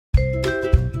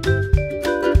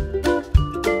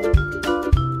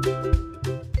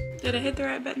hit the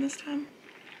right button this time?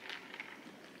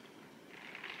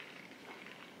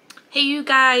 Hey you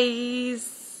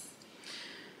guys.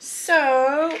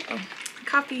 So,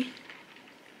 coffee.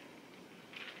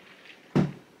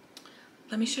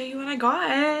 Let me show you what I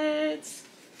got.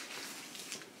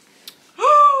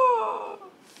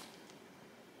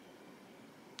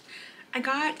 I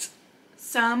got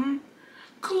some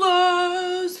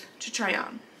clothes to try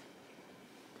on.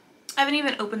 I haven't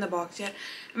even opened the box yet.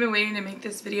 I've been waiting to make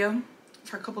this video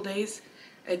for a couple days.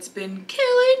 It's been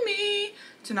killing me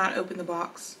to not open the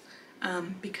box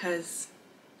because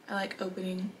I like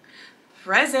opening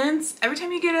presents. Every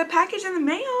time you get a package in the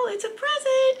mail, it's a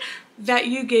present that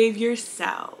you gave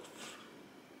yourself.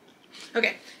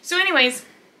 Okay, so anyways,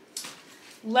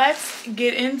 let's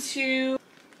get into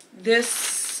this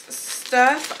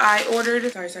stuff I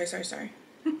ordered. Sorry.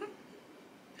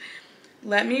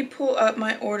 Let me pull up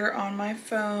my order on my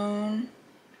phone.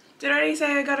 Did I already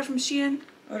say I got it from Shein?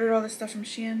 Ordered all this stuff from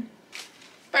Shein.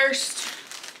 First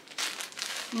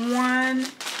one,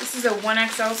 this is a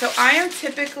 1XL. So I am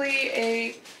typically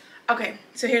a, okay,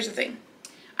 so here's the thing.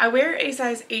 I wear a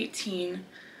size 18.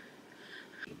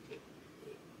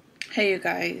 Hey you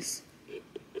guys.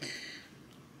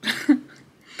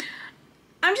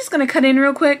 I'm just gonna cut in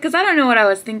real quick because I don't know what I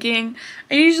was thinking.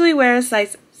 I usually wear a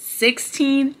size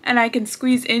 16 and I can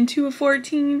squeeze into a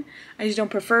 14. I just don't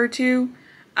prefer to.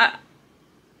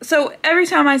 So every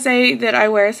time I say that I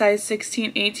wear a size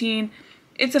 16, 18,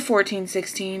 it's a 14,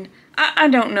 16. I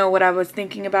don't know what I was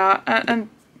thinking about. I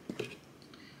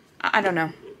don't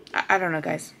know. I don't know,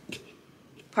 guys.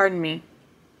 Pardon me.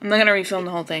 I'm not gonna refilm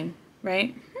the whole thing,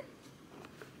 right?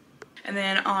 And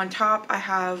then on top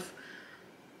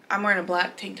I'm wearing a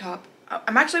black tank top.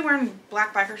 I'm actually wearing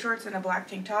black biker shorts and a black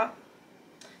tank top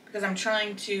because I'm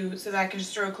trying to, so that I can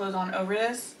just throw clothes on over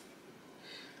this.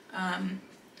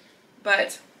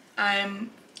 But I'm,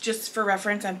 just for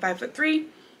reference, I'm 5'3".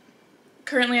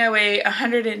 Currently I weigh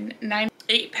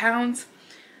 198 pounds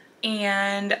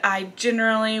and I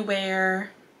generally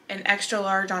wear an extra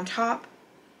large on top.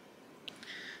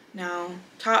 Now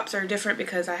tops are different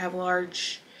because I have a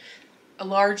large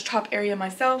top area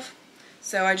myself,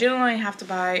 so I generally have to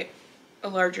buy a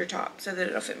larger top so that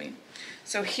it'll fit me.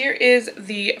 So here is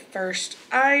the first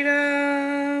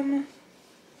item.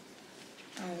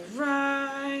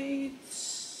 Alright.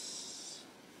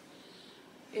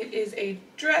 It is a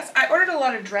dress. I ordered a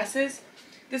lot of dresses.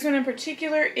 This one in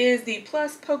particular is the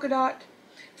Plus Polka Dot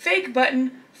Fake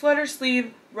Button Flutter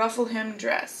Sleeve Ruffle Hem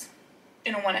Dress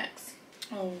in a 1X.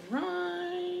 Alright.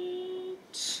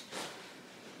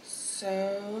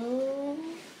 So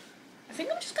I think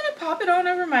I'm just gonna pop it on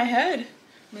over my head.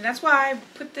 I mean, that's why I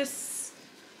put this,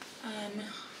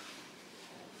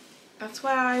 that's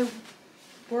why I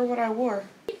wore what I wore.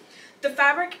 The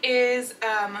fabric is,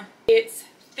 it's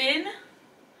thin.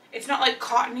 It's not like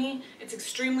cottony. It's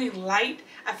extremely light.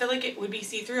 I feel like it would be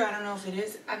see-through. I don't know if it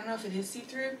is. I don't know if it is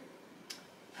see-through.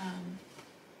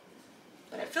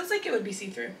 But it feels like it would be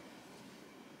see-through.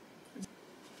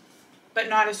 But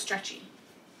not as stretchy.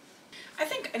 I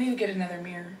think I need to get another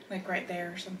mirror, like right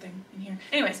there or something in here.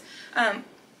 Anyways, I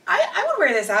would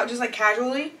wear this out just like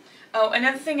casually. Oh,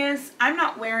 another thing is I'm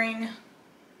not wearing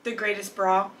the greatest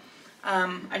bra.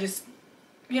 I just,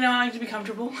 you know, I like to be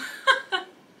comfortable.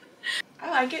 I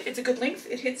like it. It's a good length.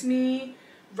 It hits me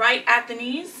right at the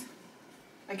knees.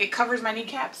 Like it covers my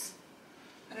kneecaps.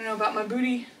 I don't know about my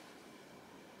booty.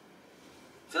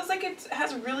 Feels like it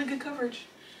has really good coverage.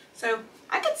 So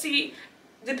I could see,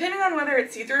 depending on whether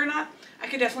it's see-through or not, I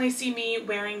could definitely see me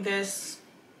wearing this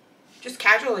just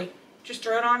casually. Just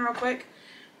throw it on real quick.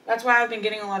 That's why I've been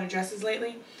getting a lot of dresses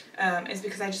lately, is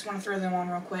because I just want to throw them on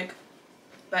real quick.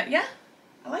 But yeah,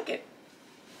 I like it.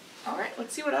 Alright,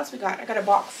 let's see what else we got. I got a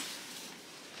box.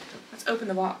 Let's open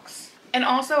the box. And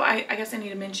also, I guess I need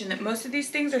to mention that most of these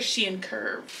things are Shein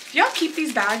Curve. Do y'all keep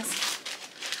these bags?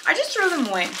 I just throw them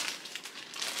away.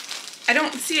 I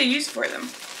don't see a use for them.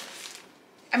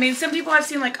 I mean, some people I've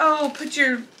seen like, oh, put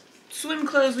your swim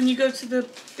clothes when you go to the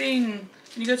thing,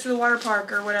 when you go to the water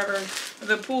park or whatever, or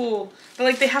the pool. But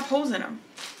like, they have holes in them.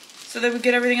 So they would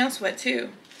get everything else wet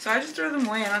too. So I just throw them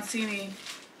away. I don't see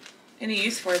any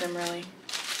use for them really.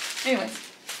 Anyways.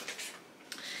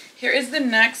 Here is the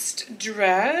next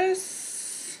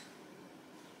dress.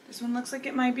 This one looks like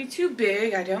it might be too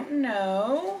big. I don't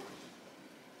know.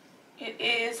 It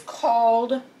is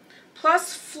called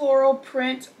Plus Floral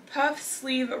Print Puff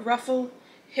Sleeve Ruffle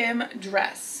Hem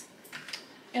Dress.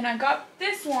 And I got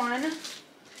this one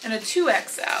in a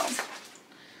 2XL.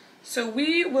 So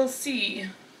we will see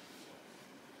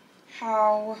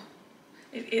how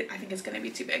I think it's going to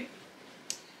be too big.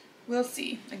 We'll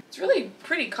see. It's really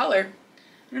pretty color.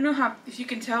 I don't know how, if you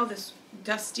can tell this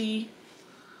dusty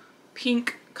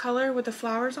pink color with the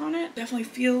flowers on it. Definitely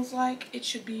feels like it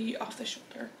should be off the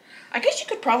shoulder. I guess you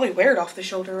could probably wear it off the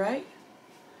shoulder, right?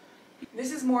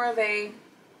 This is more of a,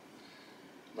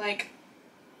 like,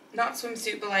 not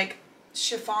swimsuit, but like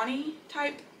chiffon-y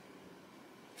type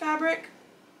fabric.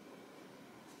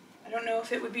 I don't know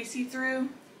if it would be see-through.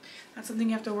 That's something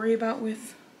you have to worry about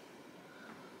with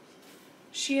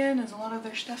Shein, as a lot of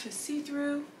their stuff is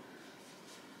see-through.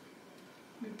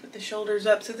 Let me put the shoulders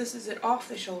up. So this is it off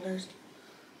the shoulders.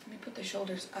 Let me put the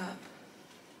shoulders up.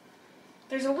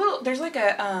 There's like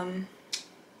a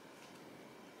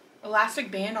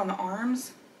elastic band on the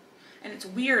arms, and it's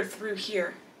weird through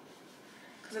here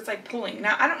because it's like pulling.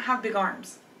 Now I don't have big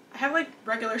arms. I have like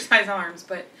regular size arms,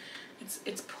 but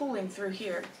it's pulling through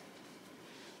here.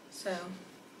 So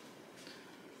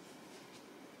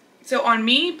on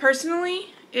me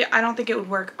personally, I don't think it would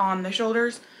work on the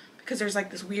shoulders because there's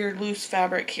like this weird loose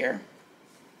fabric here.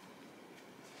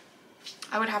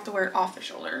 I would have to wear it off the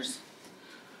shoulders.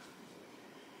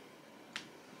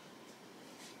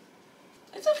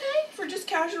 It's okay for just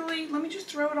casually. Let me just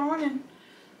throw it on and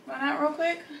run out real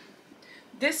quick.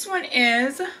 This one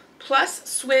is Plus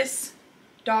Swiss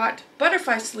dot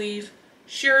butterfly sleeve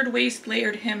shirred waist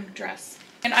layered hem dress.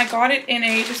 And I got it in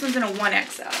a, this one's in a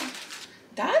 1XL.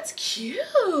 That's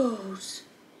cute.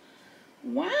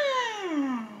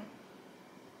 Wow.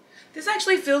 This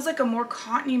actually feels like a more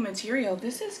cottony material.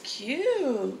 This is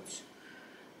cute.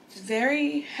 It's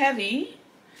very heavy.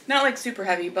 Not like super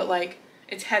heavy, but like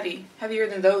it's heavy. Heavier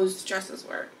than those dresses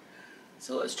were.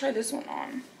 So let's try this one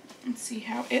on and see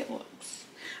how it looks.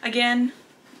 Again,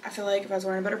 I feel like if I was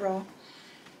wearing a better bra,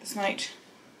 this might,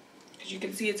 because you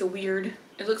can see it's a weird,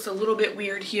 it looks a little bit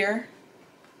weird here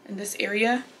in this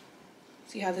area.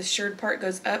 See how this shirred part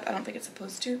goes up? I don't think it's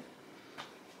supposed to.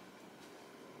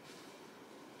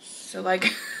 So like,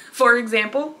 for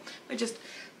example, I just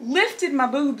lifted my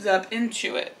boobs up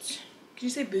into it. Can you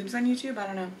say boobs on YouTube? I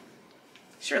don't know.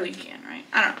 Surely you can, right?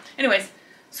 I don't know. Anyways,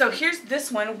 so here's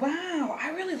this one. Wow,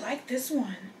 I really like this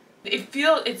one.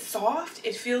 It's soft.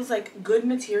 It feels like good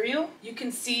material. You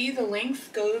can see the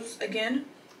length goes, again,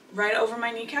 right over my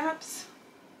kneecaps.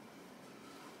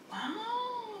 Wow,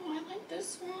 I like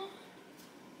this one.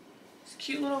 These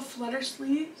cute little flutter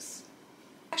sleeves.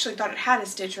 I actually thought it had a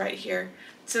stitch right here.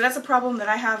 So that's a problem that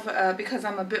I have because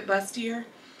I'm a bit bustier.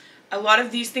 A lot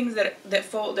of these things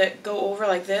that go over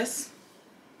like this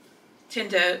tend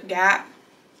to gap.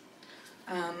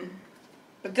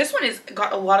 But this one has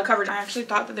got a lot of coverage. I actually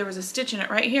thought that there was a stitch in it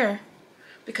right here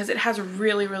because it has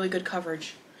really, really good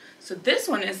coverage. So this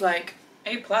one is like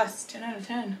A+, 10 out of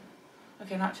 10.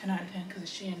 Okay, not 10 out of 10 because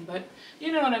it's Shein, but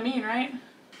you know what I mean, right?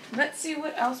 Let's see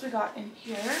what else we got in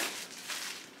here.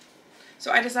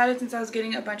 So I decided, since I was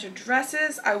getting a bunch of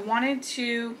dresses, I wanted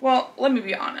to, well, let me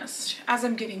be honest. As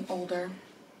I'm getting older,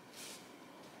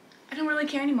 I don't really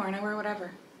care anymore and I wear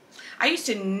whatever. I used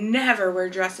to never wear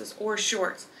dresses or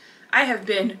shorts. I have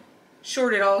been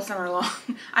shorted all summer long.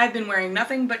 I've been wearing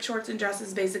nothing but shorts and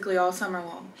dresses basically all summer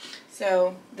long.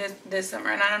 So this summer,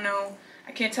 and I don't know,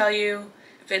 I can't tell you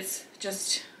if it's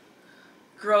just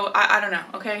I don't know,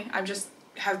 okay? I just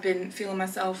have been feeling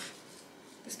myself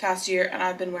this past year and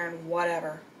I've been wearing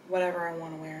whatever I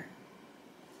want to wear.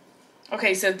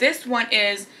 Okay, so this one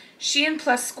is Shein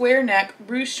Plus Square Neck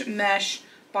Ruched Mesh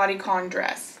Bodycon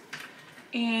Dress.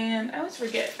 And I always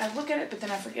forget. I look at it, but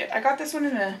then I forget. I got this one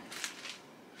in a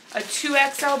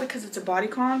 2XL because it's a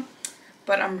bodycon,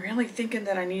 but I'm really thinking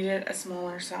that I needed a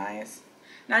smaller size.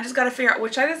 Now I just got to figure out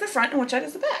which side is the front and which side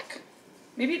is the back.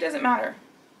 Maybe it doesn't matter.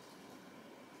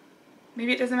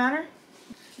 Maybe it doesn't matter.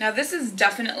 Now this is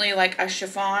definitely like a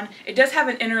chiffon. It does have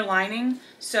an inner lining,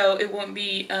 so it won't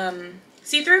be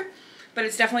see-through, but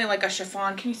it's definitely like a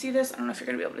chiffon. Can you see this? I don't know if you're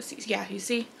going to be able to see. Yeah, you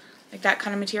see? Like that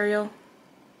kind of material.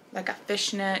 Like a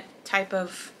fishnet type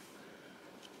of,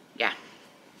 yeah.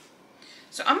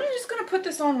 So I'm just going to put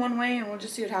this on one way and we'll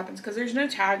just see what happens because there's no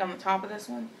tag on the top of this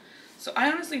one. So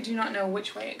I honestly do not know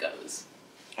which way it goes.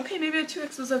 Okay, maybe a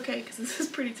 2X was okay because this is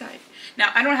pretty tight.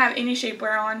 Now, I don't have any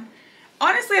shapewear on.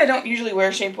 Honestly, I don't usually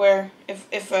wear shapewear.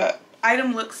 If a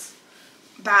item looks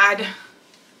bad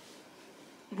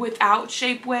without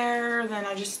shapewear, then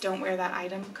I just don't wear that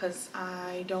item because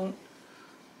I don't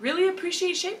really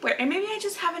appreciate shapewear. And maybe I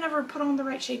just haven't ever put on the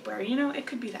right shapewear. You know, it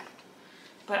could be that.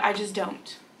 But I just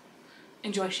don't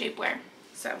enjoy shapewear.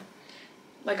 So,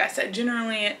 like I said,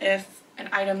 generally if an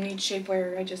item needs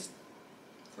shapewear, I just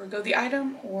forgo the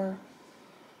item or,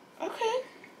 okay.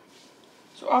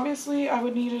 So obviously I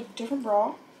would need a different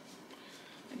bra.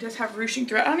 It does have ruching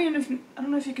throughout. I don't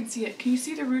know if you can see it. Can you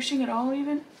see the ruching at all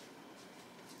even?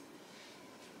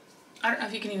 I don't know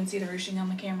if you can even see the ruching on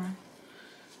the camera.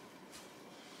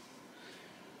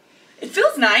 It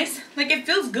feels nice. Like, it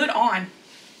feels good on.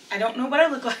 I don't know what I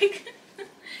look like.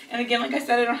 And again, like I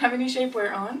said, I don't have any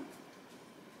shapewear on.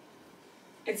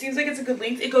 It seems like it's a good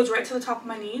length. It goes right to the top of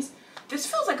my knees. This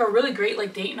feels like a really great,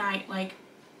 like, date night. Like,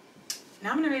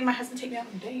 now I'm gonna make my husband take me out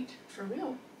on a date. For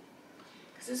real.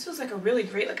 Because this feels like a really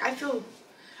great, like, I don't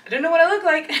know what I look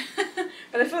like.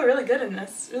 But I feel really good in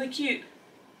this. Really cute.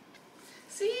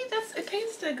 See, it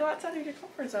pays to go outside of your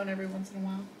comfort zone every once in a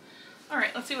while.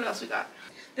 Alright, let's see what else we got.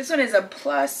 This one is a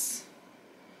plus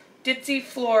ditzy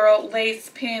floral lace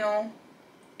panel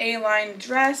A-line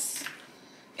dress.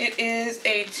 It is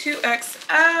a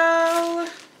 2XL.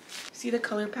 See the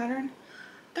color pattern?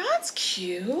 That's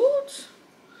cute.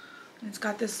 And it's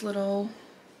got this little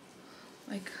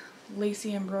like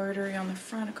lacy embroidery on the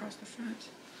front, across the front.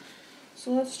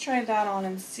 So let's try that on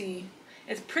and see.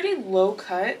 It's pretty low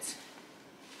cut.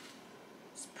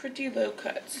 It's pretty low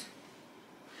cut.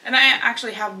 And I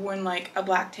actually have worn like a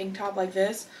black tank top like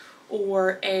this,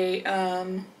 or a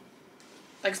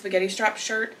like spaghetti strap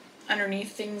shirt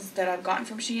underneath things that I've gotten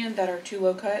from Shein that are too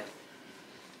low cut.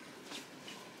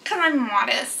 Cause I'm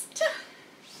modest.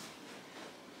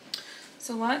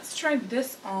 So let's try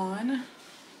this on and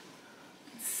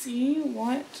see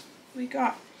what we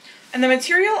got. And the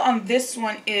material on this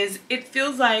one is, it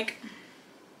feels like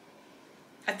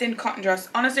a thin cotton dress.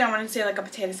 Honestly, I wanted to say like a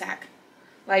potato sack.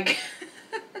 Like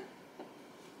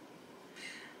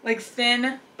like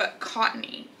thin but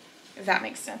cottony, if that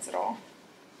makes sense at all.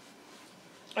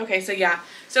 Okay, so yeah.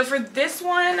 So for this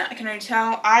one, I can already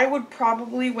tell, I would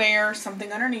probably wear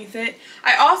something underneath it.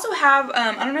 I also have,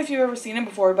 I don't know if you've ever seen it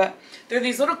before, but there are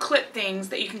these little clip things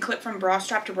that you can clip from bra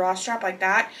strap to bra strap like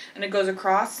that, and it goes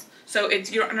across. So it's,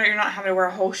 you're not having to wear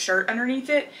a whole shirt underneath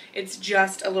it. It's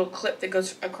just a little clip that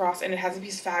goes across, and it has a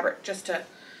piece of fabric just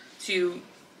to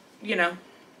you know,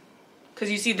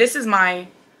 because you see this is my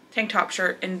tank top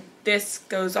shirt, and this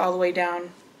goes all the way down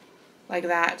like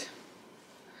that.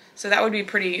 So that would be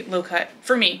pretty low cut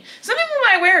for me. Some people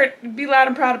might wear it, be loud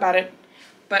and proud about it,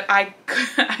 but I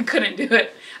couldn't do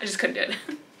it. I just couldn't do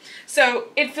it. So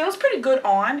it feels pretty good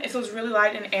on. It feels really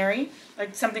light and airy,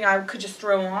 like something I could just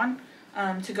throw on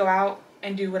to go out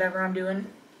and do whatever I'm doing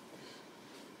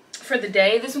for the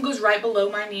day. This one goes right below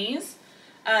my knees.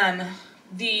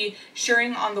 The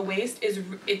shirring on the waist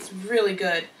it's really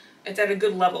good. It's at a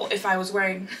good level if I was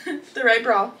wearing the right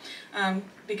bra,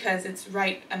 because it's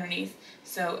right underneath.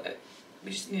 So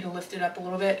we just need to lift it up a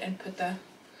little bit and put there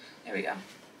we go.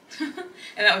 And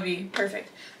that would be perfect.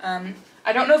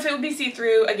 I don't know if it would be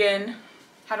see-through. Again,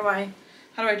 how do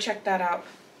I check that out?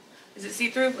 Is it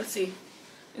see-through? Let's see.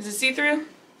 Is it see-through?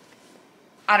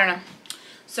 I don't know.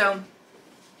 So,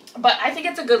 but I think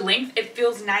it's a good length. It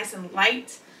feels nice and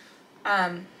light.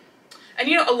 And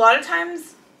you know, a lot of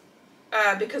times,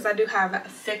 because I do have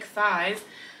thick thighs,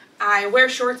 I wear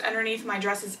shorts underneath my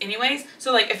dresses anyways.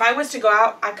 So like if I was to go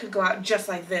out, I could go out just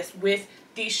like this with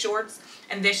these shorts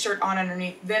and this shirt on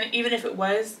underneath. Then even if it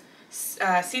was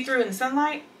see-through in the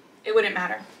sunlight, it wouldn't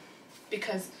matter.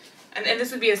 Because, and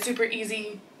this would be a super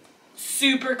easy,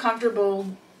 super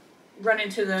comfortable run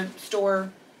into the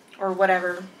store or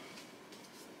whatever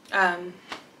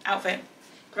outfit.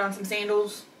 Put on some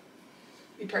sandals,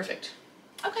 be perfect.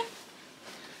 Okay,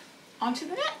 on to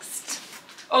the next.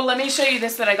 Oh, let me show you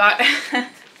this that I got.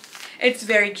 It's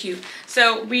very cute.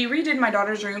 So we redid my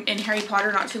daughter's room in Harry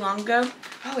Potter not too long ago.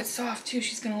 Oh, it's soft too.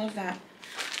 She's gonna love that.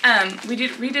 We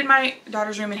redid my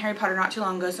daughter's room in Harry Potter not too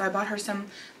long ago, so I bought her some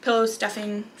pillow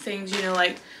stuffing things, you know,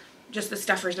 like just the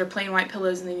stuffers. They're plain white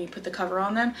pillows, and then you put the cover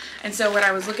on them. And so when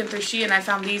I was looking through Shein, I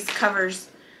found these covers,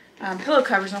 pillow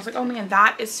covers, and I was like, oh man,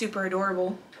 that is super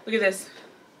adorable. Look at this.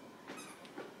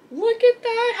 Look at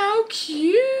that, how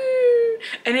cute.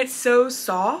 And it's so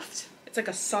soft. It's like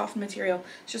a soft material.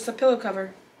 It's just a pillow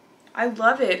cover. I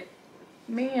love it.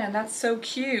 Man, that's so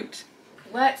cute.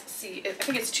 Let's see. I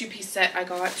think it's a 2-piece set I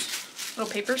got.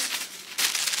 Little papers.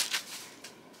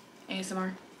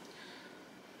 ASMR.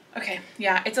 Okay,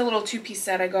 yeah, it's a little 2-piece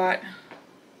set I got.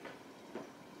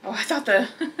 Oh, I thought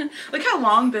look how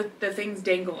long the things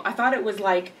dangle. I thought it was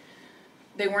like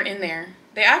they weren't in there.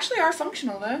 They actually are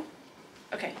functional though.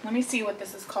 Okay, let me see what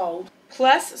this is called.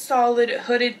 Plus solid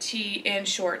hooded tee and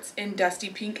shorts in dusty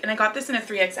pink. And I got this in a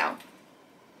 3XL.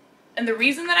 And the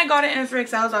reason that I got it in a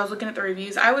 3XL is I was looking at the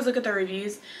reviews. I always look at the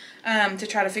reviews to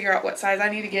try to figure out what size I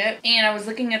need to get. And I was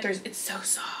looking at it's so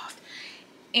soft.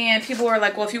 And people were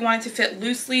like, well, if you want it to fit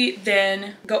loosely,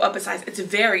 then go up a size. It's a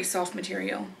very soft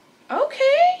material.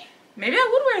 Okay, maybe I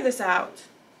would wear this out.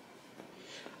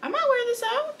 I might wear this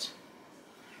out.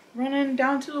 Running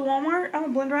down to the Walmart, I'm gonna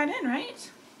blend right in, right?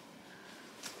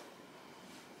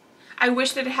 I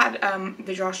wish that it had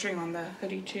the drawstring on the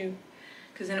hoodie too,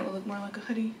 because then it would look more like a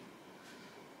hoodie.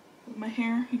 With my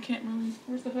hair, you can't really,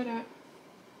 where's the hood at?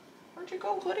 Where'd you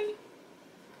go, hoodie?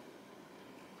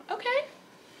 Okay.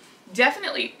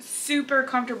 Definitely super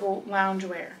comfortable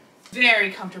loungewear.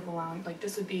 Very comfortable lounge, like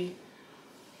this would be,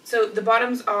 so the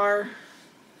bottoms are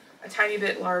a tiny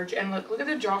bit large, and look at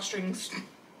the drawstrings.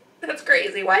 That's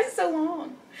crazy. Why is it so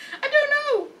long? I don't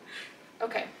know.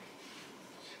 Okay.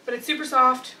 But it's super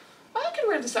soft. Well, I could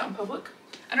wear this out in public.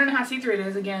 I don't know how see-through it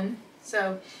is again.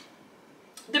 So,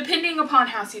 depending upon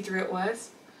how see-through it was,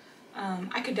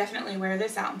 I could definitely wear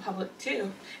this out in public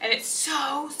too. And it's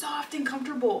so soft and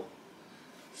comfortable.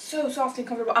 So soft and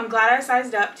comfortable. I'm glad I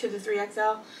sized up to the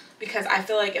 3XL because I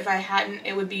feel like if I hadn't,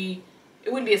 it wouldn't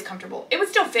be as comfortable. It would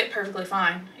still fit perfectly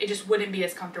fine. It just wouldn't be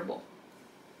as comfortable.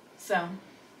 So,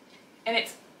 and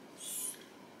it's,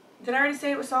 did I already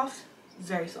say it was soft?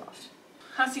 Very soft.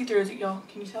 How see-through is it, y'all?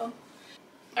 Can you tell?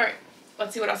 Alright,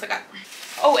 let's see what else I got.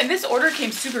 Oh, and this order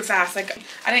came super fast. Like,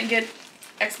 I didn't get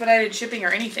expedited shipping or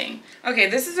anything. Okay,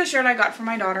 this is a shirt I got for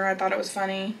my daughter. I thought it was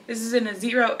funny. This is in a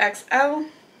 0XL.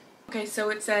 Okay, so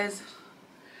it says,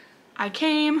 I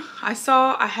came, I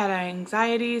saw, I had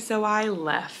anxiety, so I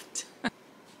left.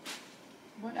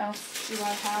 What else do I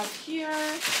have here?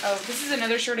 Oh, this is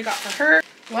another shirt I got for her.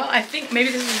 Well, I think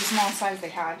maybe this is the small size they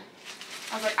had.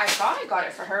 I was like, I thought I got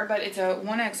it for her, but it's a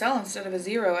 1XL instead of a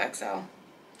 0XL.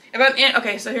 If I'm in,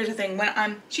 okay, so here's the thing.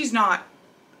 She's not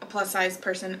a plus size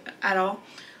person at all.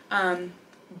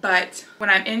 But when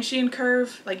I'm in Shein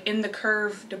Curve, like in the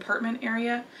Curve department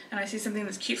area, and I see something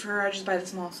that's cute for her, I just buy the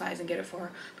small size and get it for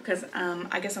her. Because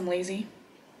I guess I'm lazy.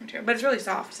 But it's really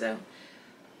soft, so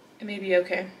it may be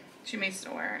okay. She may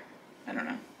still wear it. I don't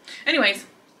know. Anyways,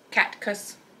 cat,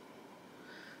 cause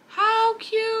how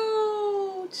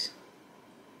cute!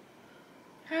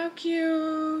 How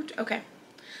cute! Okay,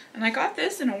 and I got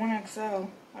this in a 1XL.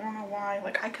 I don't know why.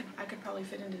 Like I could probably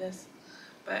fit into this,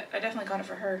 but I definitely got it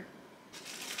for her.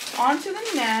 On to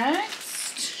the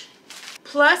next.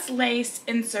 Plus lace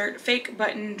insert fake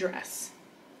button dress.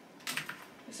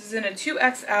 This is in a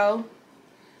 2XL.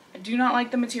 I do not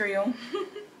like the material.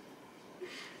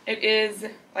 It is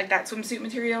like that swimsuit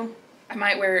material. I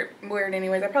might wear it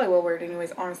anyways. I probably will wear it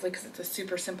anyways, honestly, because it's a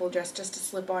super simple dress just to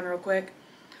slip on real quick.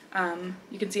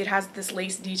 You can see it has this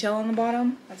lace detail on the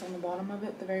bottom. That's on the bottom of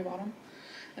it, the very bottom.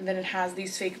 And then it has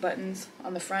these fake buttons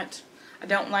on the front. I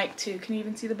don't like to, can you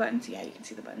even see the buttons? Yeah, you can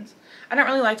see the buttons. I don't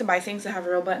really like to buy things that have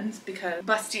real buttons because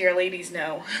bustier ladies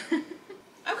know.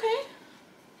 Okay.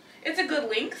 It's a good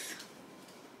length.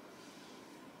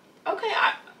 Okay,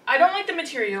 I don't like the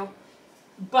material,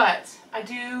 but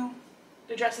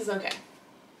the dress is okay.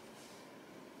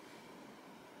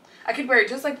 I could wear it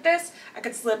just like this. I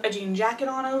could slip a jean jacket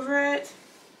on over it.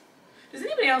 Does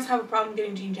anybody else have a problem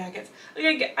getting jean jackets?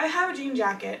 Like I have a jean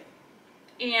jacket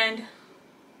and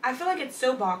I feel like it's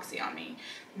so boxy on me.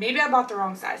 Maybe I bought the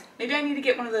wrong size. Maybe I need to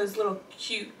get one of those little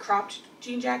cute cropped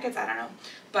jean jackets. I don't know.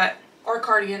 But, or a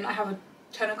cardigan. I have a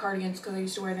ton of cardigans because I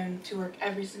used to wear them to work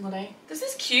every single day. This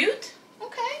is cute.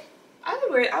 Okay. I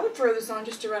would wear it. I would throw this on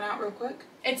just to run out real quick.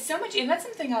 It's so much, and that's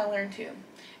something I learned too.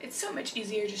 It's so much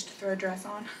easier just to throw a dress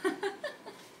on.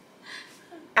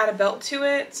 Add a belt to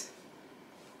it.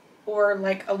 Or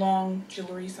like a long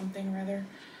jewelry something rather.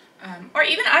 Or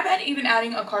even, I bet even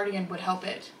adding a cardigan would help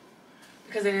it.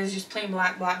 Because it is just plain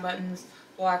black buttons,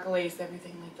 black lace,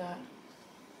 everything like that.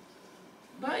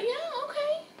 But yeah,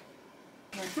 okay.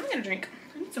 Here, I'm gonna drink.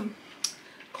 I need some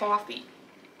coffee.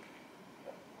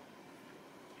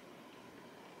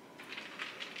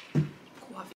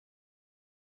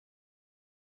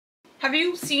 Have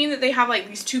you seen that they have like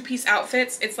these two-piece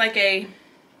outfits? It's like a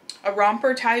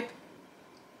romper type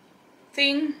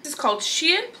thing. This is called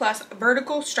Shein Plus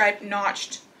Vertical Stripe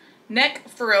Notched Neck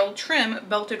Frill Trim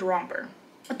Belted Romper.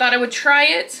 I thought I would try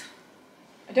it.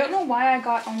 I don't know why I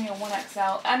got only a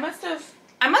 1XL. I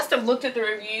must have looked at the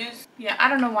reviews. Yeah, I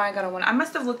don't know why I got a 1. I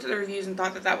must have looked at the reviews and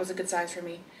thought that that was a good size for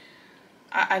me.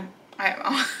 I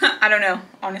don't know,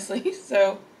 honestly.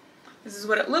 So this is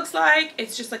what it looks like.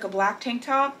 It's just like a black tank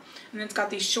top. And then it's got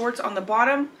these shorts on the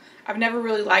bottom. I've never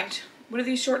really liked, what are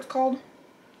these shorts called?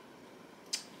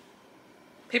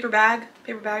 Paper bag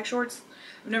shorts.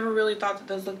 I've never really thought that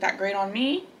those looked that great on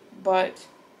me, but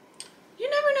you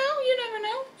never know, you never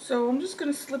know. So I'm just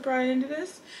gonna slip right into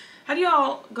this. How do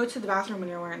y'all go to the bathroom when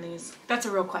you're wearing these? That's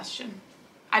a real question.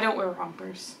 I don't wear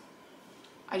rompers.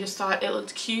 I just thought it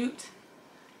looked cute.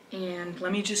 And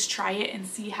let me just try it and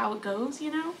see how it goes, you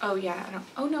know? Oh yeah, I don't,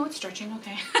 oh no, it's stretching,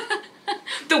 okay.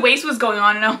 The waist was going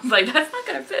on and I was like, that's not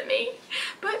gonna fit me.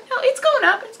 But no, it's going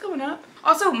up, it's going up.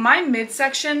 Also, my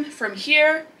midsection from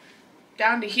here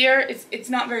down to here, it's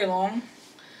not very long.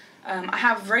 I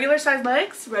have regular size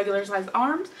legs, regular size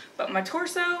arms, but my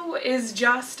torso is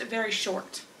just very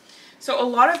short. So a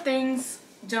lot of things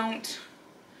don't,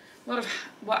 well,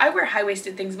 I wear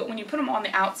high-waisted things, but when you put them on the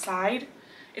outside,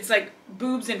 it's like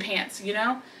boobs and pants, you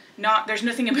know? There's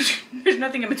nothing in between. There's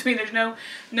nothing in between. There's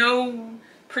no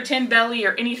pretend belly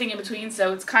or anything in between,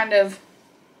 so it's kind of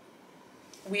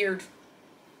weird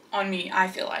on me, I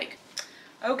feel like.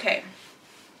 Okay.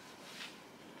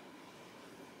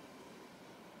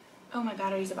 Oh, my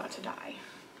battery's about to die.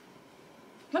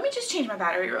 Let me just change my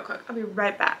battery real quick. I'll be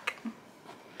right back.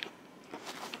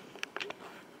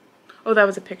 Oh, that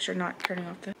was a picture, not turning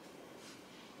off the...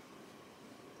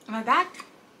 Am I back?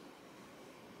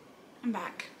 I'm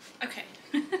back. Okay.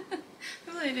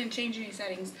 Hopefully I didn't change any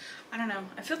settings. I don't know.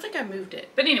 I feel like I moved it.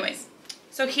 But anyways,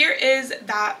 so here is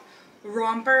that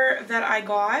romper that I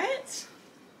got.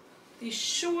 These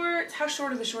shorts. How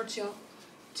short are the shorts, y'all?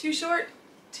 Too short?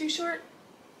 Too short?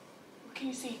 What can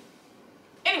you see?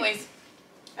 Anyways,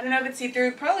 I don't know if it's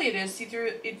see-through. Probably it is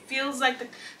see-through. It feels like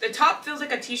the top feels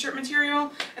like a t-shirt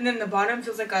material, and then the bottom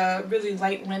feels like a really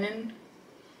light linen,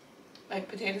 like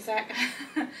potato sack.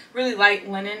 Really light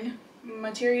linen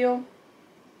material.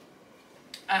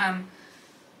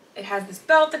 It has this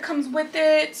belt that comes with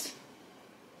it.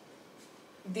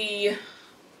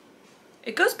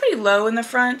 It goes pretty low in the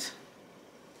front,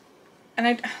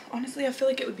 and honestly I feel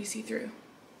like it would be see-through,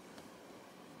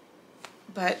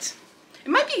 but it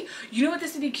might be. You know what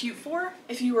this would be cute for?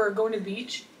 If you were going to the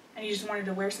beach and you just wanted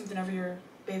to wear something over your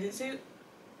bathing suit,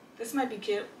 this might be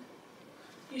cute.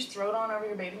 You just throw it on over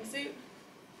your bathing suit.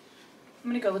 I'm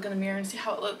gonna go look in the mirror and see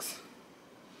how it looks.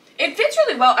 It fits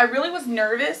really well. I really was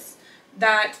nervous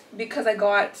that because I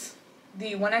got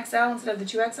the 1XL instead of the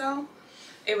 2XL,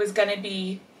 it was gonna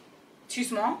be too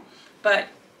small, but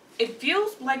it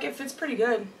feels like it fits pretty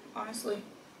good, honestly.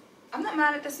 I'm not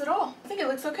mad at this at all. I think it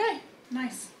looks okay.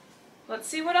 Nice. Let's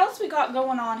see what else we got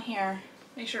going on here.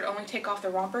 Make sure to only take off the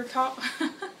romper top.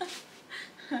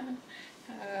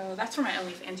 That's for my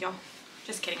OnlyFans, y'all.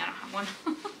 Just kidding, I don't have one.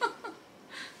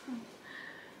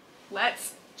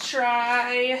 Let's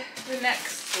try the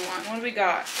next one. What do we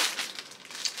got?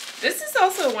 This is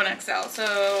also a 1XL.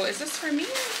 So is this for me or is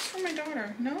this for my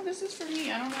daughter? No, this is for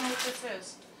me. I don't know what this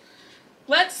is.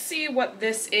 Let's see what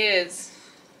this is.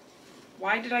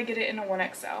 Why did I get it in a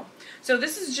 1XL? So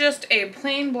this is just a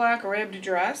plain black ribbed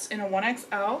dress in a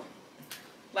 1XL.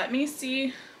 Let me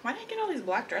see. Why did I get all these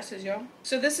black dresses, y'all?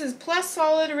 So this is plus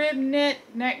solid rib knit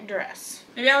neck dress.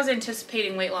 Maybe I was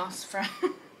anticipating weight loss from...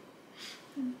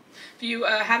 If you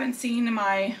haven't seen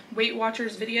my Weight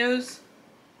Watchers videos,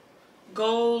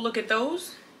 go look at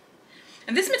those.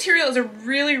 And this material is a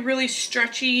really, really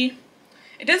stretchy...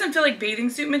 It doesn't feel like bathing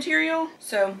suit material,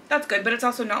 so that's good, but it's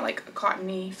also not like a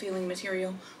cottony feeling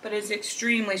material, but it's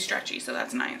extremely stretchy, so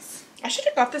that's nice. I should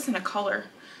have got this in a color.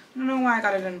 I don't know why I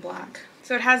got it in black.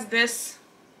 So it has this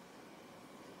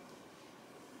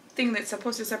thing that's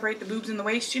supposed to separate the boobs and the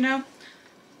waist, you know?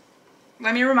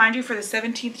 Let me remind you, for the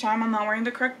 17th time, I'm not wearing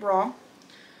the correct bra,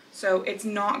 so it's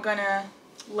not gonna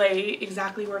lay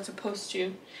exactly where it's supposed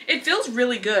to. It feels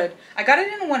really good. I got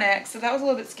it in a 1X, so that was a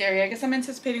little bit scary. I guess I'm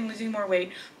anticipating losing more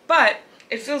weight, but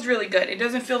it feels really good. It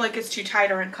doesn't feel like it's too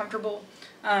tight or uncomfortable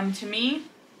to me.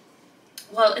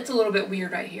 Well, it's a little bit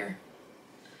weird right here,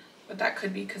 but that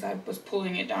could be because I was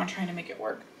pulling it down trying to make it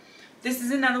work. This is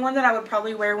another one that I would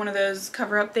probably wear one of those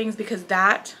cover-up things, because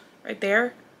that right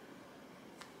there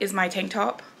is my tank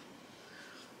top,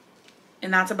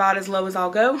 and that's about as low as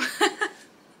I'll go.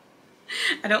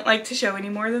 I don't like to show any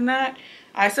more than that.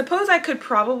 I suppose I could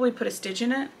probably put a stitch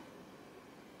in it.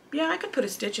 Yeah, I could put a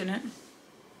stitch in it.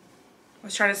 I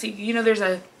was trying to see, you know, there's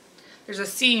a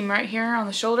seam right here on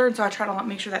the shoulder, and so I try to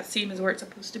make sure that seam is where it's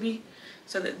supposed to be,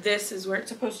 so that this is where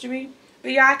it's supposed to be.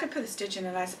 But yeah, I could put a stitch in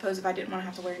it, I suppose, if I didn't want to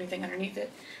have to wear anything underneath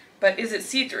it. But is it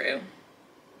see-through?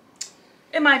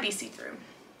 It might be see-through.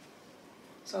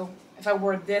 So if I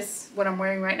wore this, what I'm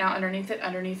wearing right now, underneath it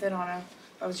if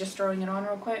I was just throwing it on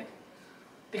real quick,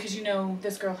 because you know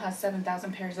this girl has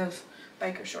 7,000 pairs of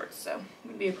biker shorts, so it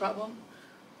wouldn't be a problem.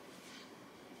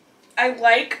 I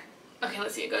like, okay,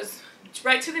 let's see, it goes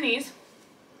right to the knees.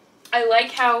 I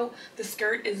like how the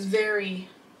skirt is very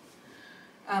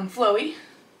flowy.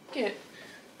 Get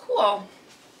cool.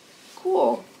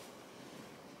 Cool.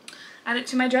 Add it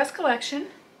to my dress collection.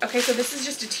 Okay, so this is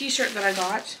just a t-shirt that I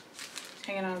got.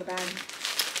 Hanging out of the bag.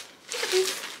 Look at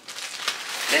these.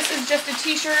 This is just a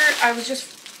t-shirt. I was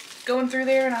just going through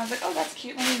there and I was like, oh, that's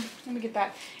cute. Let me get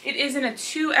that. It is in a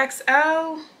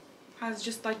 2XL. Has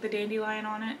just like the dandelion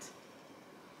on it.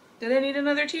 Do they need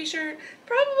another t-shirt?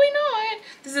 Probably not.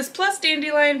 This is plus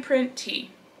dandelion print tee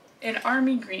in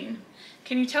army green.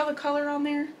 Can you tell the color on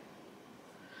there?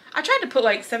 I tried to put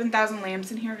like 7,000 lamps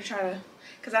in here to try to,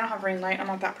 because I don't have ring light. I'm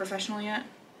not that professional yet.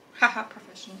 Haha,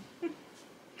 professional.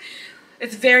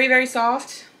 It's very, very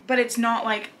soft, but it's not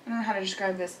like, I don't know how to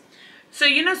describe this. So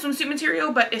you know swimsuit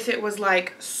material, but if it was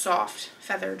like soft,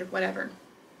 feathered, whatever.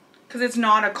 Because it's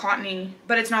not a cottony,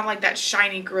 but it's not like that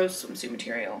shiny, gross swimsuit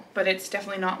material. But it's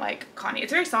definitely not like cottony.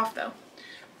 It's very soft though.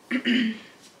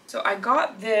 So I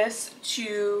got this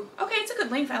to, okay, it's a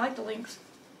good length. I like the length.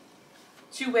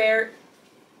 To wear,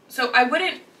 so I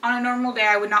wouldn't, on a normal day,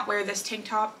 I would not wear this tank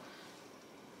top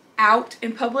out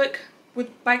in public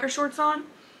with biker shorts on.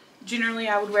 Generally,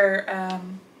 I would wear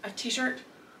a t-shirt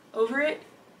over it.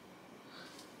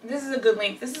 This is a good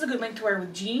length. This is a good length to wear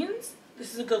with jeans.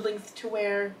 This is a good length to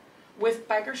wear with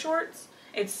biker shorts.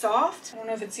 It's soft. I don't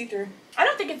know if it's see-through. I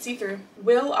don't think it's see-through.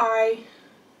 Will I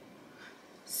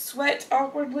sweat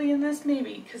awkwardly in this?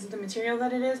 Maybe, because of the material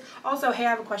that it is. Also, hey, I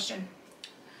have a question.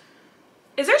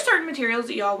 Is there certain materials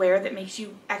that y'all wear that makes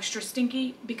you extra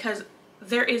stinky? Because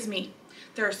there is me.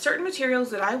 There are certain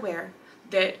materials that I wear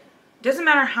that doesn't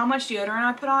matter how much deodorant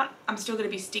I put on, I'm still going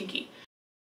to be stinky.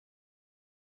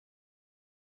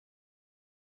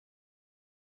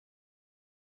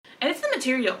 And it's the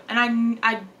material, and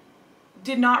I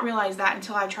did not realize that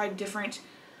until I tried different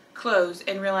clothes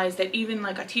and realized that even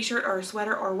like a t-shirt or a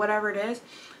sweater or whatever it is,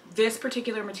 this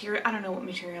particular material, I don't know what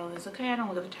material it is, okay, I don't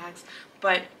look at the tags,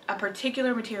 but a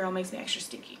particular material makes me extra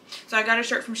stinky. So I got a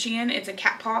shirt from Shein. It's a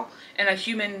cat paw and a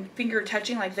human finger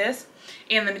touching like this,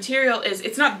 and the material is,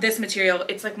 it's not this material,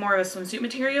 it's like more of a swimsuit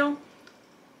material.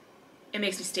 It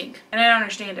makes me stink, and I don't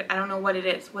understand it. I don't know what it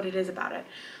is about it.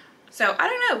 So, I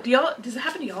don't know. Does it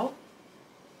happen to y'all?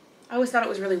 I always thought it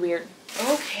was really weird.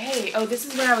 Okay. Oh, this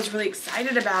is what I was really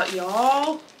excited about,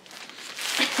 y'all.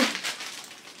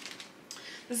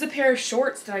 This is a pair of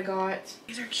shorts that I got.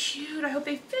 These are cute. I hope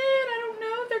they fit. I don't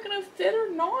know if they're going to fit or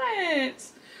not.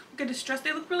 Look at this dress.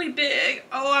 They look really big.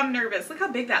 Oh, I'm nervous. Look how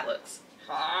big that looks.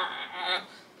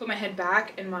 Put my head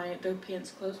back and the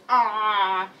pants closed.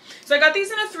 So, I got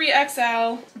these in a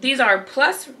 3XL. These are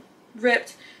plus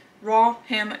ripped raw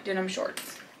hem denim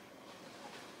shorts.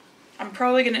 I'm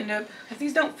probably gonna end up, if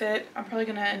these don't fit, I'm probably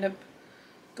gonna end up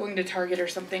going to Target or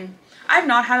something. I've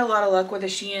not had a lot of luck with the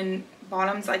Shein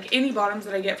bottoms. Like any bottoms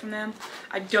that I get from them,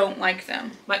 I don't like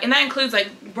them. And that includes like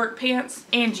work pants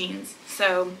and jeans.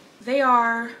 So they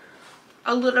are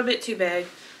a little bit too big.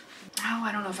 Oh,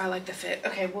 I don't know if I like the fit.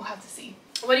 Okay, we'll have to see.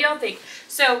 What do y'all think?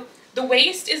 So the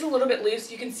waist is a little bit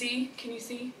loose. You can see, can you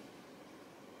see?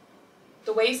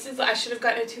 The waist is, I should have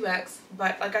gotten a 2X,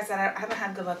 but like I said, I haven't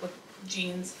had good luck with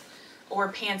jeans or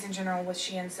pants in general with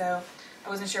Shein, so I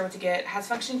wasn't sure what to get. It has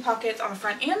functioning pockets on the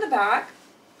front and the back,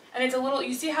 and it's a little,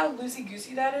 you see how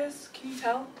loosey-goosey that is? Can you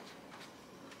tell?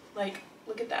 Like,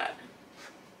 look at that.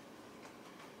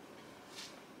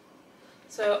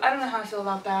 So, I don't know how I feel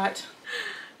about that.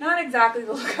 Not exactly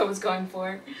the look I was going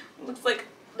for. It looks like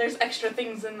there's extra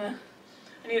things in the,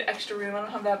 I need extra room. I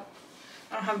don't have that.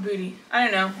 I don't have a booty. I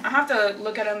don't know. I have to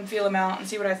look at them, feel them out, and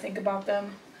see what I think about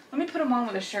them. Let me put them on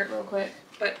with a shirt real quick.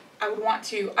 But I would want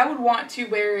to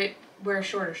wear a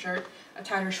shorter shirt, a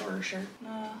tighter, shorter shirt.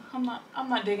 No, I'm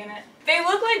not digging it. They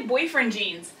look like boyfriend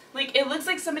jeans. Like it looks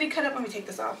like somebody cut up. Let me take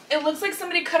this off. It looks like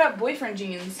somebody cut up boyfriend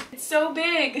jeans. It's so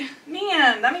big,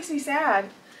 man. That makes me sad.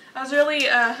 I was really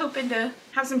hoping to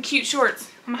have some cute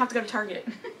shorts. I'm gonna have to go to Target.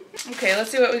 Okay,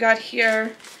 let's see what we got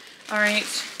here. All right,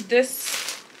 this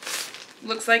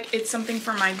looks like it's something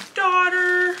for my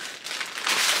daughter,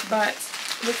 but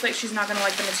looks like she's not gonna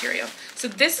like the material. So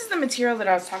this is the material that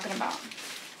I was talking about.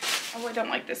 Oh, I don't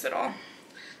like this at all.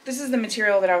 This is the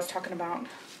material that I was talking about.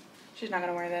 She's not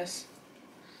gonna wear this.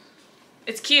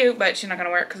 It's cute, but she's not gonna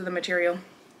wear it because of the material.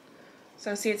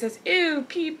 So see, it says, ew,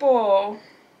 people.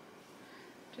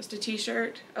 Just a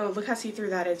t-shirt. Oh, look how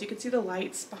see-through that is. You can see the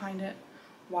lights behind it.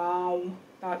 Wow,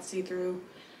 that's see-through.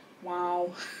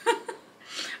 Wow.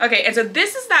 Okay, and so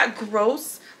this is that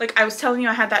gross, like I was telling you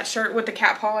I had that shirt with the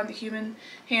cat paw and the human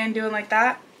hand doing like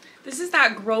that. This is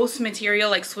that gross material,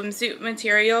 like swimsuit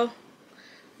material,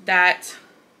 that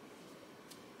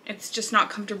it's just not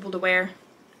comfortable to wear.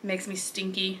 It makes me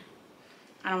stinky.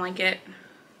 I don't like it.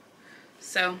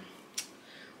 So,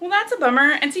 well, that's a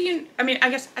bummer. And see, I mean, I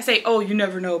guess I say, oh, you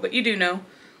never know, but you do know.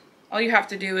 All you have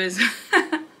to do is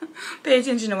pay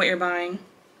attention to what you're buying.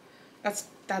 That's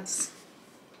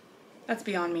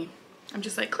beyond me. I'm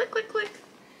just like, click, click, click.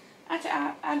 Add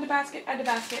to basket, add to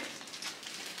basket.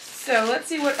 So let's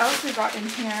see what else we got in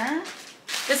here.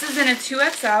 This is in a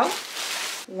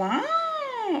 2XL.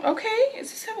 Wow. Okay. Does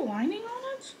this have a lining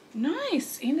on it? those?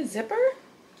 Nice. And a zipper?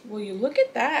 Will you look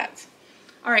at that?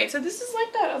 All right, so this is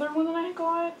like that other one that I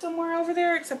got somewhere over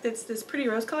there, except it's this pretty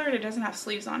rose color and it doesn't have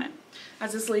sleeves on it. It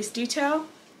has this lace detail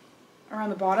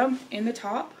around the bottom and the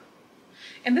top.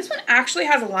 And this one actually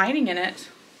has a lining in it,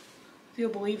 if you'll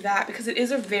believe that, because it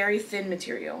is a very thin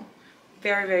material.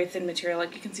 Very, very thin material.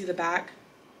 Like you can see the back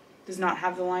does not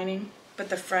have the lining, but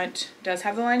the front does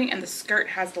have the lining, and the skirt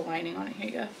has the lining on it. Here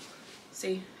you go.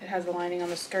 See, it has the lining on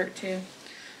the skirt too.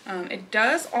 It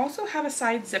does also have a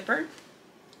side zipper.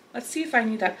 Let's see if I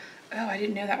need that. Oh, I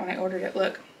didn't know that when I ordered it.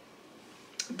 Look,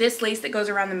 this lace that goes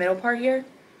around the middle part here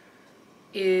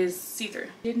is see-through.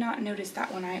 Did not notice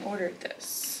that when I ordered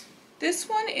this. This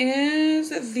one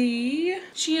is the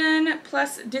Shein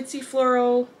plus Ditzy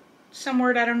Floral, some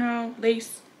word, I don't know,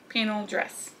 lace panel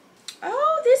dress.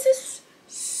 Oh, this is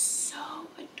so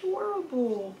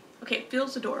adorable. Okay, it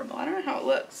feels adorable. I don't know how it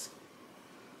looks.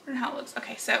 I don't know how it looks.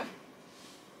 Okay, so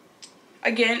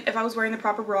again, if I was wearing the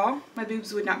proper bra, my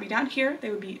boobs would not be down here.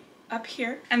 They would be up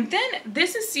here. And then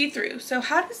this is see-through. So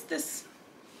how does this,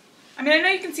 I mean, I know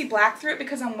you can see black through it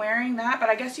because I'm wearing that, but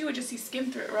I guess you would just see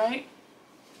skin through it, right?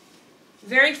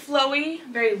 Very flowy,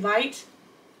 very light.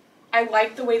 I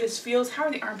like the way this feels. How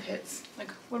are the armpits?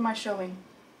 Like, what am I showing?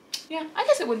 Yeah, I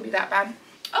guess it wouldn't be that bad.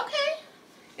 Okay.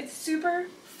 It's super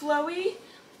flowy. You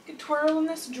can twirl in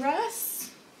this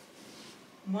dress.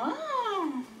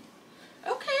 Wow.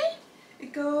 Okay.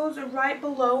 It goes right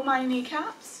below my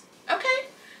kneecaps. Okay.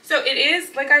 So it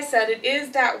is, like I said, it is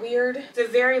that weird, it's a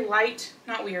very light,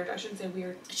 not weird, I shouldn't say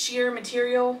weird, sheer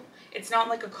material. It's not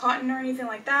like a cotton or anything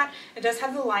like that. It does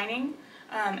have the lining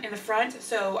in the front,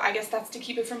 so I guess that's to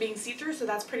keep it from being see-through, so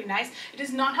that's pretty nice. It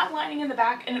does not have lining in the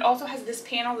back, and it also has this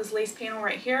panel, this lace panel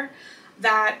right here,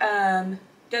 that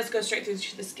does go straight through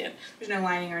to the skin. There's no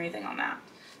lining or anything on that.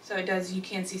 So it does, you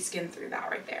can see skin through that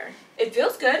right there. It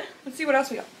feels good. Let's see what else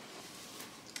we got.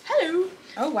 Hello.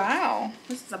 Oh wow,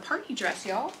 this is a party dress,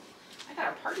 y'all. I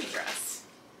got a party dress.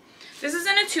 This is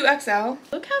in a 2XL.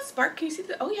 Look how spark, can you see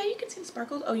the, oh yeah, you can see the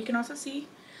sparkles. Oh, you can also see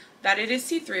that it is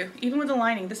see-through, even with the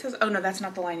lining. This has, oh no, that's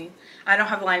not the lining. I don't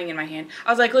have the lining in my hand. I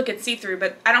was like, look, it's see-through,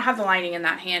 but I don't have the lining in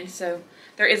that hand, so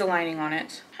there is a lining on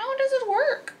it. How does it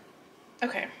work?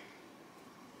 Okay.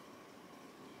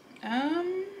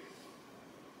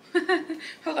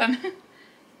 Hold on.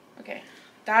 Okay,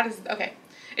 that is, okay.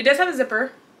 It does have a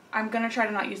zipper. I'm gonna try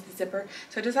to not use the zipper.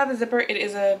 So it does have a zipper. It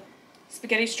is a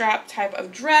spaghetti strap type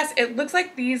of dress. It looks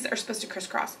like these are supposed to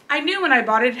crisscross. I knew when I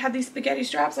bought it had these spaghetti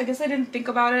straps. I guess I didn't think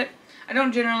about it. I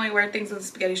don't generally wear things with a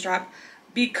spaghetti strap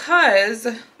because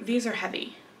these are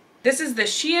heavy. This is the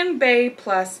Shein Bay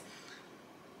Plus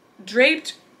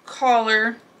draped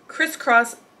collar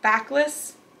crisscross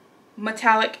backless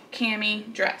metallic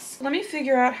cami dress. Let me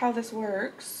figure out how this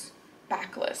works.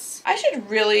 Backless. I should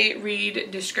really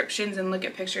read descriptions and look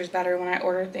at pictures better when I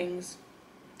order things,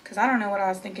 because I don't know what I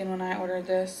was thinking when I ordered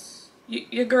this.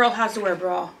 Your girl has to wear a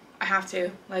bra. I have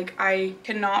to. Like, I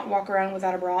cannot walk around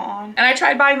without a bra on. And I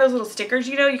tried buying those little stickers,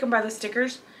 you know, you can buy the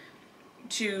stickers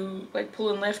to like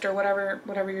pull and lift or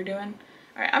whatever you're doing.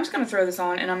 All right, I'm just gonna throw this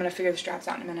on and I'm gonna figure the straps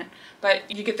out in a minute. But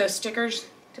you get those stickers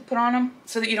to put on them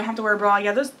so that you don't have to wear a bra.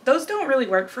 Yeah, those don't really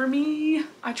work for me.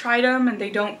 I tried them and they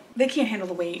can't handle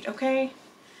the weight, okay?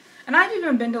 And I've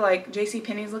even been to like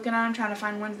JCPenney's looking at them, trying to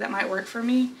find ones that might work for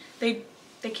me. They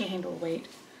can't handle the weight.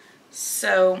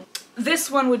 So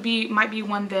this one might be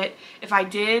one that if I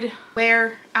did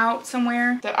wear out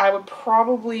somewhere, that I would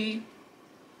probably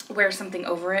wear something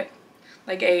over it,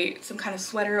 like some kind of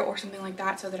sweater or something like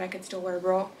that, so that I could still wear a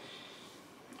bra.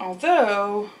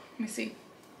 Although, let me see.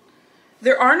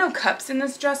 There are no cups in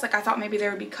this dress. Like, I thought maybe there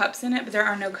would be cups in it, but there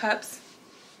are no cups.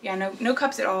 Yeah, no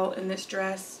cups at all in this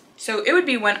dress. So it would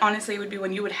be one, honestly, it would be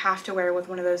one you would have to wear with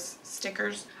one of those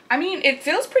stickers. I mean, it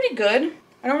feels pretty good.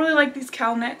 I don't really like these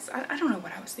cowl necks. I don't know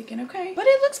what I was thinking, okay? But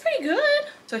it looks pretty good.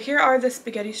 So here are the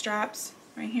spaghetti straps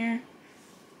right here.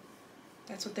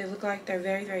 That's what they look like. They're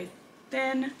very, very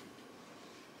thin.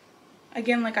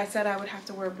 Again, like I said, I would have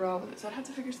to wear a bra with it, so I'd have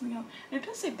to figure something out. And it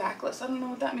does say backless. I don't know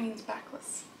what that means,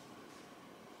 backless.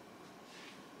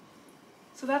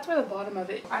 So that's where the bottom of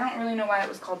it, I don't really know why it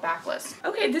was called backless.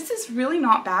 Okay, this is really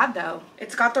not bad though.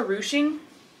 It's got the ruching.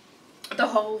 The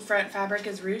whole front fabric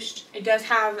is ruched. It does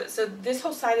have, so this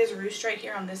whole side is ruched right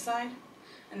here on this side.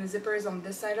 And the zipper is on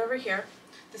this side over here.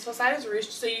 This whole side is ruched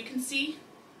so you can see.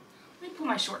 Let me pull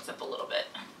my shorts up a little bit.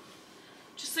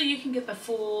 Just so you can get the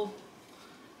full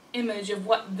image of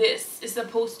what this is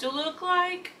supposed to look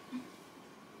like.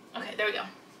 Okay, there we go.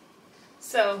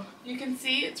 So you can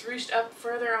see it's ruched up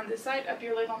further on this side, up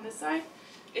your leg on this side.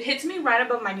 It hits me right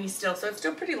above my knee still, so it's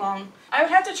still pretty long. I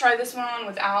would have to try this one on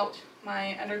without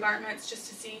my undergarments just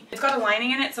to see. It's got a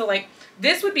lining in it, so like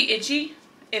this would be itchy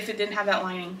if it didn't have that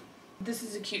lining. This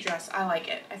is a cute dress. I like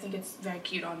it. I think it's very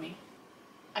cute on me.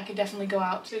 I could definitely go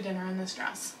out to dinner in this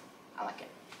dress. I like it.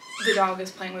 The dog is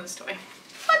playing with his toy.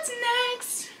 What's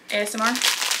next? ASMR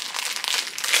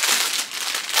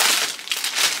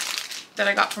that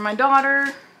I got for my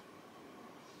daughter.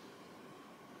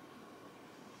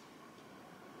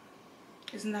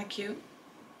 Isn't that cute?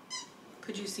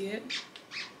 Could you see it?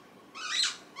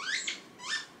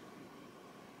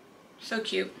 So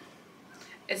cute.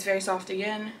 It's very soft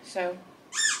again, so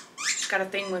it's got a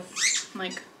thing with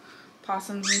like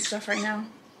possums and stuff right now.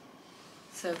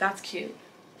 So that's cute.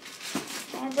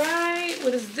 Alright,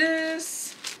 what is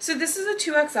this? So this is a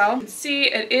 2XL. You can see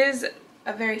it is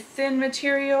a very thin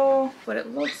material, what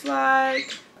it looks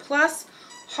like, plus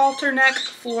halter neck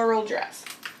floral dress.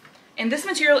 And this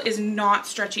material is not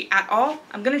stretchy at all.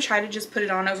 I'm gonna try to just put it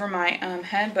on over my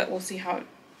head, but we'll see how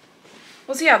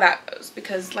that goes,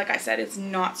 because like I said, it's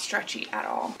not stretchy at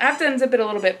all. I have to unzip it a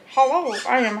little bit. Hello,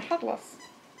 I am headless.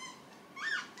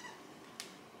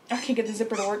 I can't get the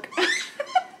zipper to work.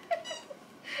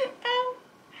 Ow.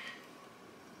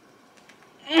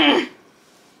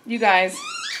 You guys,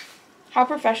 how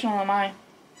professional am I?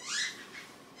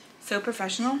 So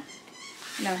professional?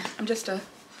 No, I'm just a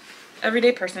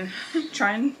everyday person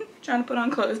trying to put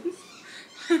on clothes.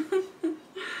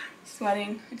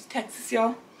 Sweating. It's Texas,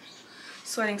 y'all.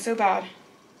 Sweating so bad.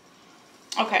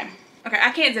 Okay,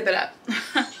 I can't zip it up.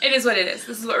 It is what it is.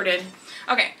 This is what we're doing.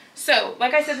 Okay, so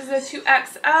like I said, this is a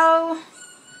 2XL.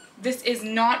 This is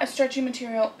not a stretchy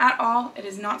material at all. It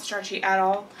is not stretchy at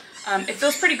all. It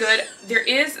feels pretty good. There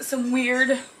is some weird,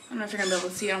 I don't know if you're gonna be able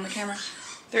to see it on the camera.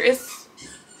 There is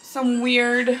some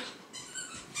weird,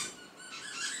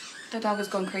 that dog is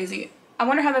going crazy. I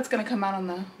wonder how that's gonna come out on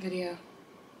the video.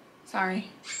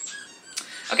 Sorry.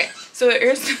 Okay, so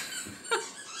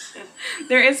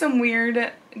there is some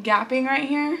weird gapping right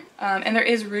here, and there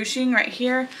is ruching right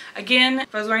here. Again,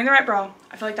 if I was wearing the right bra,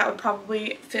 I feel like that would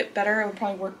probably fit better. It would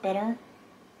probably work better.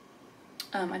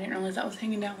 I didn't realize that was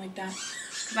hanging down like that.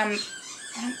 Cause I don't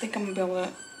think I'm gonna be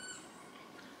able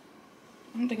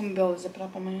to zip it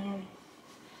up on my own.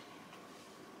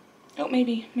 Oh,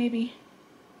 maybe.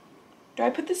 Do I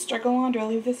put this struggle on? Do I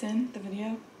leave this in the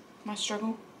video? My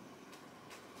struggle?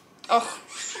 Oh.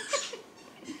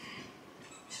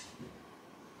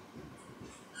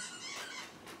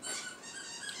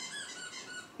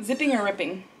 Zipping or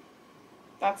ripping?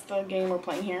 That's the game we're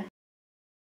playing here.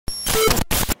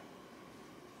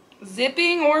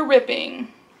 Zipping or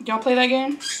ripping? Y'all play that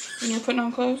game when you're putting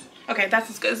on clothes? Okay,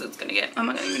 that's as good as it's gonna get. I'm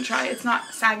not gonna even try. It's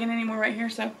not sagging anymore right here,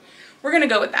 so we're gonna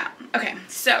go with that. Okay,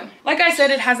 so like I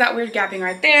said, it has that weird gapping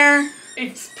right there.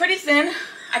 It's pretty thin.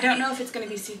 I don't know if it's gonna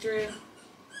be see-through.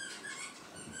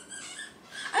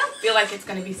 I don't feel like it's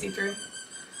gonna be see-through,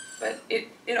 but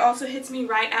it also hits me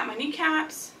right at my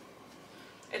kneecaps.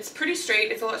 It's pretty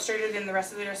straight. It's a lot straighter than the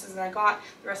rest of the dresses that I got.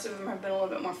 The rest of them have been a little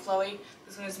bit more flowy.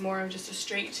 This one is more of just a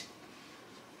straight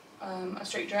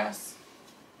dress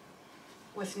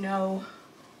with not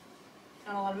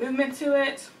a lot of movement to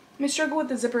it. Let me struggle with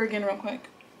the zipper again real quick.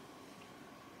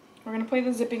 We're gonna play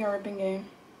the zipping or ripping game.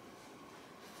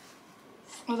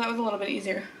 Well, that was a little bit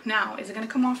easier. Now, is it gonna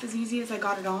come off as easy as I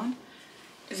got it on?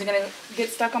 Is it gonna get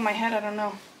stuck on my head? I don't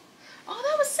know. Oh,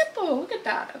 that was simple. Look at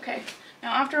that. Okay.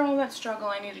 Now, after all that struggle,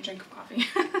 I need a drink of coffee.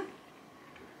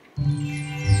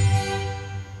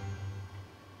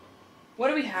 What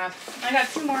do we have? I got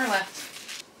 2 more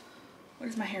left. What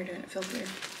is my hair doing? It feels weird.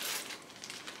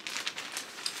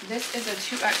 This is a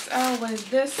 2XL. What is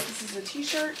this? This is a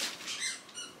t-shirt.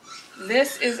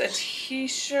 This is a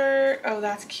t-shirt. Oh,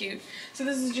 that's cute. So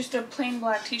this is just a plain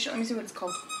black t-shirt. Let me see what it's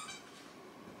called.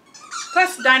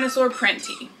 Plus dinosaur print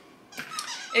tee.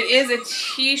 It is a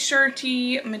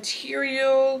t-shirty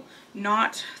material,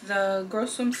 not the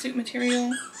gross swimsuit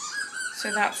material.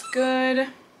 So that's good.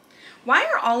 Why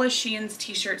are all of Shein's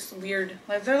t-shirts weird?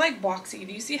 Like, they're like boxy.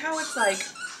 Do you see how it's like,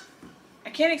 I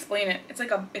can't explain it. It's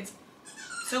like it's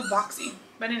so boxy.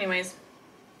 But anyways,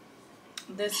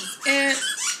 this is it.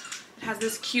 It has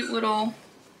this cute little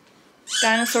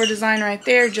dinosaur design right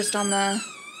there, just on the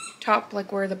top,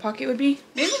 like where the pocket would be.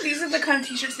 Maybe these are the kind of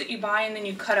t-shirts that you buy and then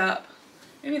you cut up.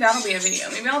 Maybe that'll be a video.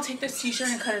 Maybe I'll take this t-shirt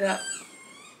and cut it up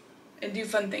and do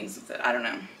fun things with it. I don't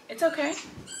know. It's okay.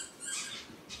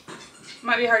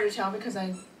 Might be hard to tell because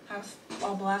I have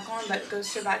all black on, but it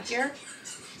goes to about here.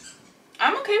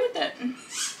 I'm okay with it.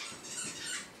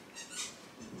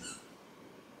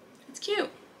 It's cute.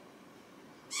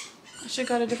 I should have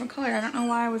got a different color. I don't know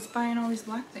why I was buying all these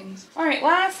black things. Alright,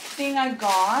 last thing I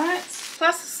got.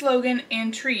 Plus slogan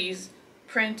and trees.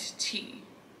 print tee.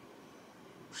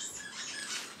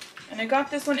 And I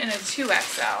got this one in a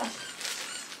 2XL.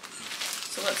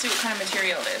 So let's see what kind of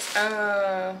material it is.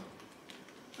 Oh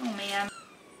man.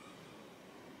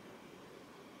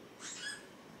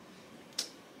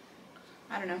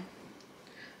 I don't know.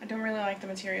 I don't really like the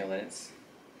material that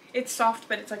it's soft,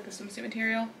 but it's like the swimsuit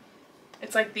material.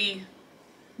 It's like the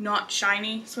not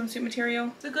shiny swimsuit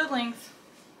material. It's a good length.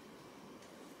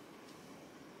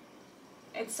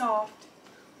 It's soft,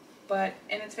 and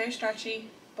it's very stretchy,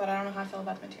 but I don't know how I feel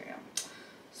about the material.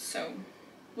 So,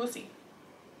 we'll see.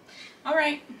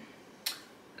 Alright,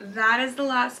 that is the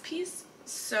last piece.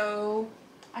 So,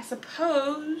 I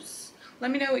suppose,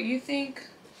 let me know what you think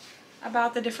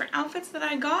about the different outfits that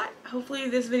I got. Hopefully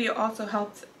this video also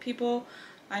helped people.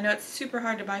 I know it's super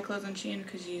hard to buy clothes on Shein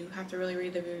because you have to really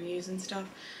read the reviews and stuff.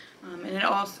 And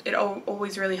it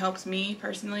always really helps me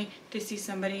personally to see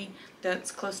somebody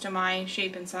that's close to my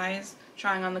shape and size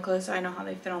trying on the clothes so I know how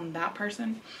they fit on that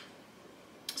person.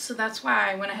 So that's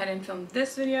why I went ahead and filmed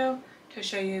this video to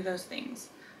show you those things.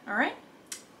 Alright?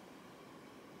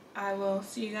 I will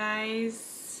see you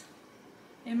guys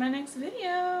in my next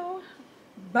video.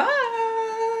 Bye!